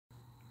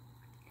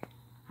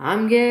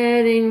I'm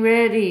getting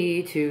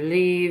ready to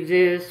leave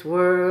this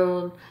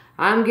world.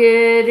 I'm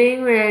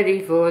getting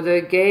ready for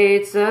the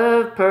gates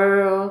of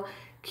pearl.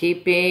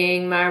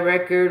 Keeping my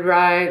record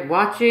right,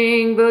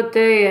 watching both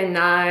day and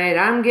night.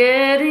 I'm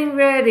getting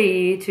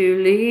ready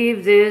to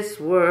leave this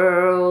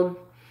world.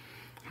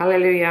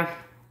 Hallelujah.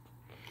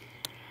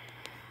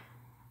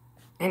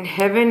 In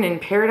heaven, in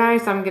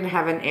paradise, I'm going to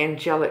have an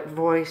angelic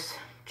voice,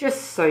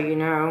 just so you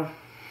know.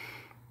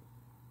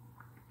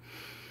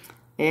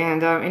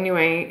 And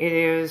anyway, it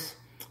is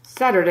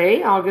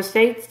Saturday, August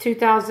 8th,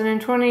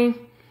 2020.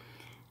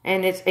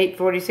 And it's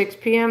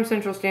 8:46 p.m.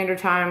 Central Standard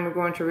Time. We're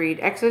going to read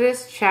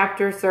Exodus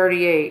chapter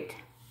 38.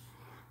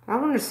 I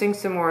want to sing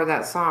some more of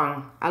that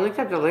song. I looked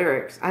up the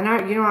lyrics. I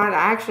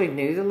actually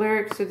knew the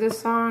lyrics to this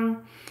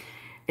song.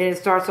 And it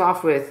starts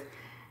off with,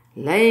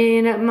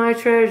 laying up my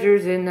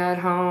treasures in that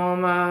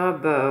home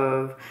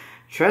above,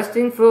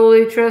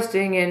 fully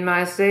trusting in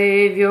my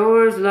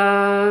Savior's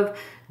love,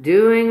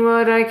 doing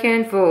what I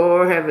can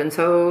for heaven's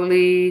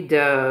holy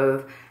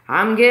dove.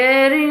 I'm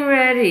getting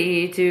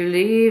ready to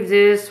leave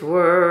this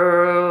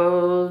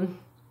world.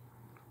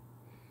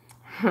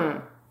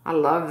 I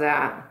love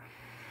that.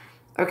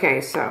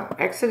 Okay, so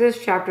Exodus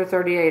chapter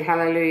 38,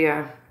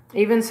 hallelujah.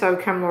 Even so,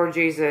 come Lord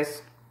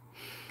Jesus.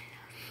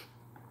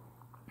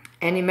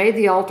 And he made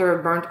the altar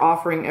of burnt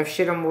offering of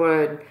shittim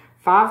wood.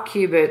 5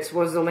 cubits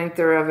was the length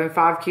thereof, and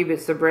 5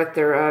 cubits the breadth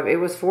thereof.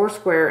 It was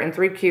foursquare, and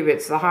 3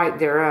 cubits the height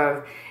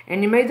thereof. And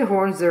he made the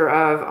horns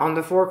thereof on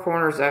the 4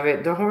 corners of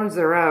it. The horns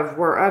thereof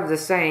were of the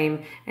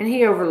same, and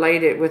he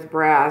overlaid it with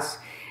brass.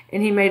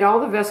 And he made all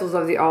the vessels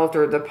of the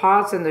altar, the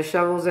pots and the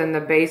shovels and the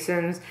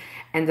basons,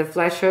 and the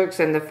fleshhooks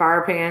and the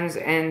firepans,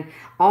 and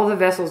all the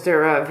vessels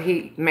thereof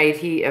he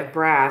made of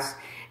brass.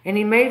 And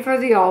he made for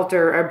the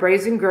altar a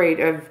brazen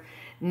grate of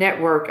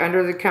network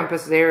under the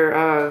compass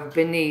thereof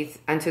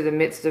beneath unto the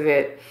midst of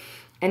it.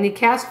 And he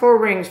cast 4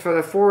 rings for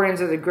the 4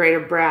 ends of the grate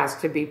of brass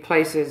to be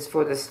places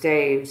for the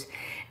staves.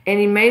 And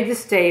he made the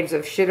staves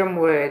of shittim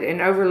wood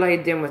and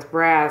overlaid them with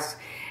brass.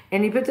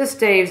 And he put the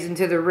staves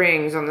into the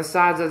rings on the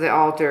sides of the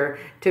altar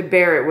to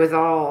bear it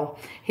withal.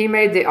 He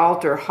made the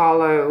altar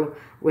hollow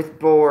with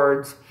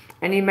boards.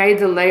 And he made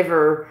the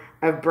laver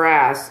of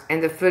brass,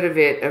 and the foot of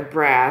it of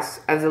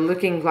brass, of the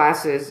looking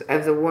glasses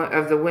of the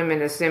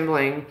women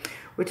assembling,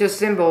 which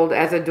assembled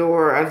at the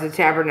door of the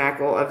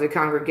tabernacle of the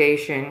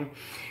congregation.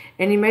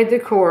 And he made the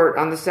court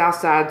on the south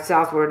side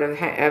southward the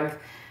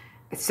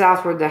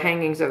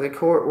hangings of the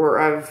court were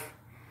of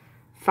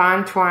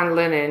fine twined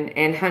linen,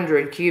 and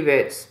 100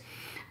 cubits.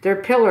 Their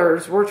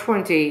pillars were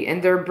 20,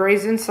 and their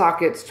brazen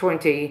sockets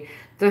 20.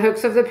 The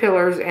hooks of the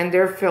pillars and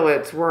their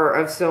fillets were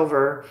of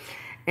silver.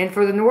 And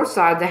for the north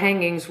side the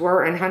hangings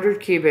were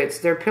 100 cubits.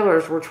 Their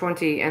pillars were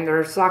 20, and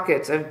their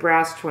sockets of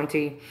brass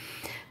 20.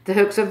 The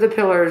hooks of the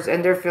pillars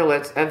and their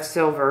fillets of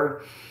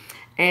silver.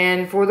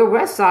 And for the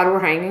west side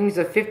were hangings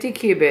of 50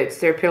 cubits,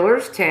 their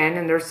pillars 10,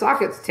 and their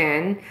sockets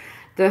 10,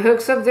 the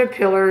hooks of their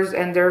pillars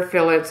and their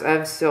fillets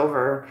of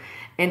silver.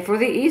 And for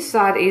the east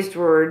side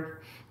eastward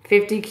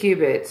 50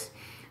 cubits.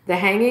 The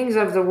hangings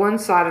of the one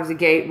side of the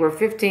gate were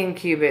 15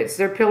 cubits,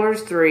 their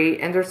pillars 3,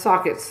 and their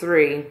sockets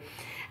 3.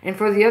 And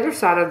for the other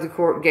side of the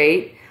court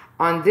gate,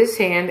 on this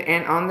hand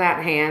and on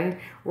that hand,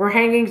 were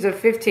hangings of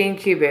 15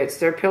 cubits,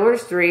 their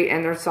pillars 3,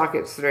 and their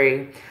sockets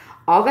 3.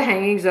 All the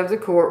hangings of the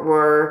court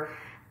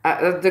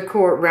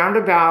round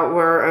about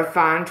were of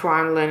fine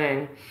twined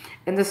linen.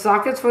 And the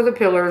sockets for the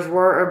pillars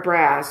were of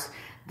brass.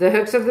 The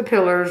hooks of the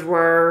pillars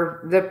were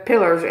the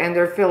pillars and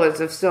their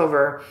fillets of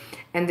silver,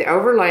 and the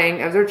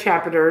overlaying of their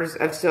chapiters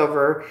of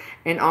silver.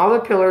 And all the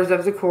pillars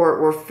of the court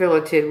were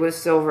filleted with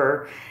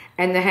silver.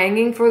 And the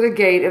hanging for the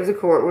gate of the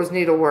court was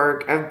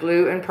needlework of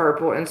blue and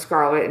purple and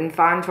scarlet and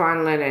fine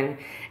twined linen.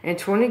 And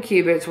 20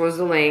 cubits was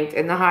the length,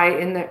 and the height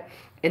in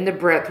the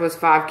breadth was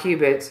 5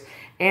 cubits,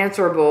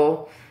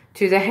 answerable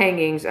to the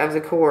hangings of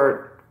the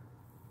court.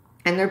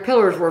 And their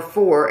pillars were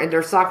 4, and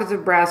their sockets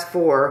of brass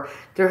 4,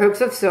 their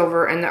hooks of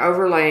silver, and the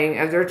overlaying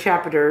of their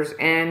chapiters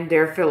and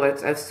their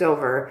fillets of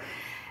silver.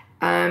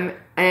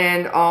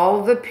 And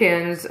all the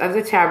pins of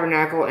the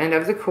tabernacle and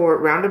of the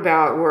court round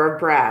about were of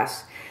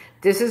brass.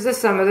 This is the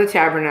sum of the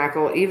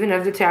tabernacle, even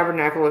of the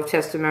tabernacle of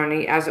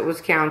testimony, as it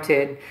was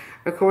counted,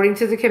 according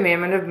to the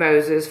commandment of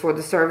Moses, for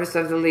the service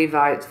of the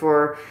Levites,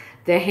 for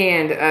the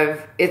hand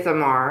of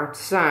Ithamar,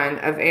 son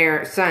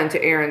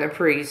to Aaron the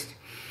priest.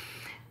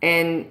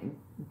 And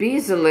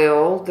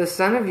Bezalel, the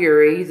son of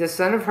Uri, the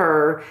son of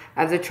Hur,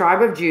 of the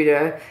tribe of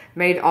Judah,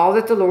 made all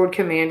that the Lord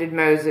commanded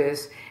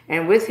Moses.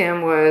 And with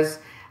him was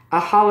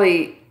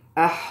Aholiab,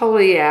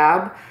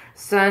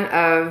 son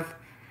of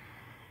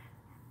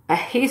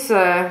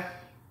Ahisamach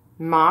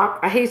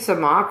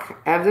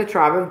of the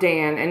tribe of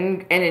Dan,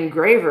 an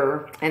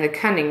engraver and a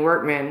cunning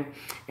workman,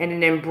 and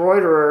an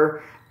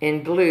embroiderer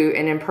in blue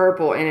and in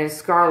purple and in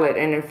scarlet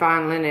and in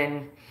fine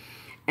linen.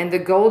 And the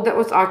gold that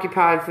was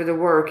occupied for the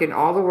work and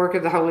all the work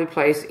of the holy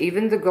place,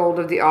 even the gold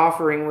of the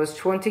offering, was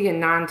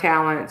 29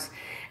 talents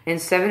and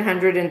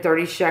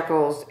 730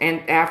 shekels,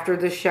 and after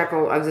the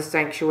shekel of the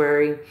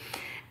sanctuary.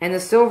 And the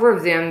silver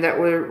of them that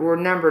were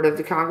numbered of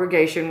the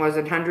congregation was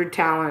 100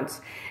 talents,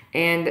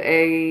 and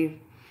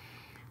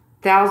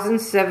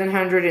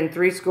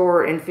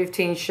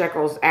 1,760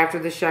 shekels after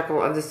the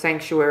shekel of the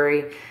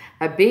sanctuary.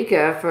 A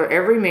beka for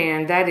every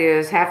man, that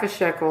is, half a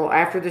shekel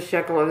after the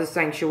shekel of the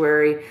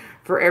sanctuary,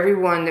 for every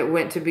one that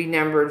went to be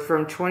numbered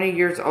from 20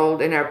 years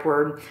old and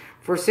upward,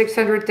 for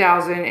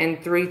 600,000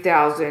 and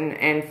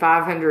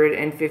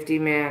 3,550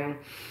 men.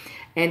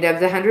 And of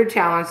the 100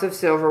 talents of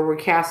silver were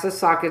cast the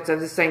sockets of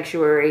the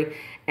sanctuary,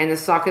 and the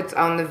sockets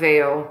on the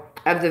veil,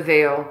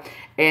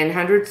 and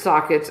 100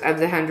 sockets of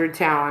the 100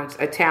 talents,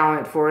 a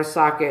talent for a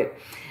socket.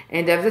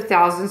 And of the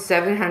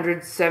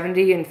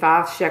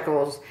 1,775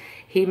 shekels,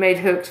 he made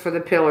hooks for the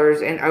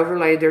pillars, and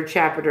overlaid their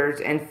chapiters,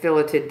 and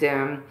filleted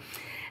them.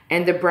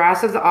 And the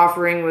brass of the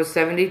offering was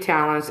 70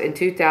 talents, and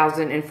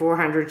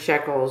 2,400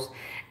 shekels.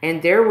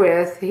 And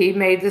therewith he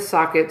made the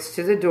sockets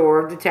to the door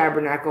of the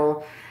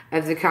tabernacle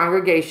of the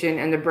congregation,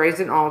 and the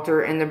brazen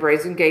altar, and the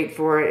brazen gate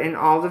for it, and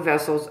all the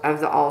vessels of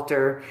the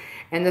altar,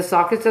 and the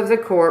sockets of the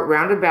court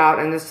round about,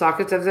 and the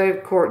sockets of the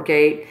court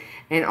gate,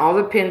 and all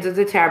the pins of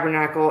the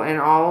tabernacle, and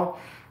all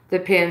the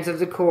pins of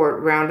the court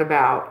round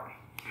about.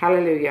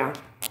 Hallelujah.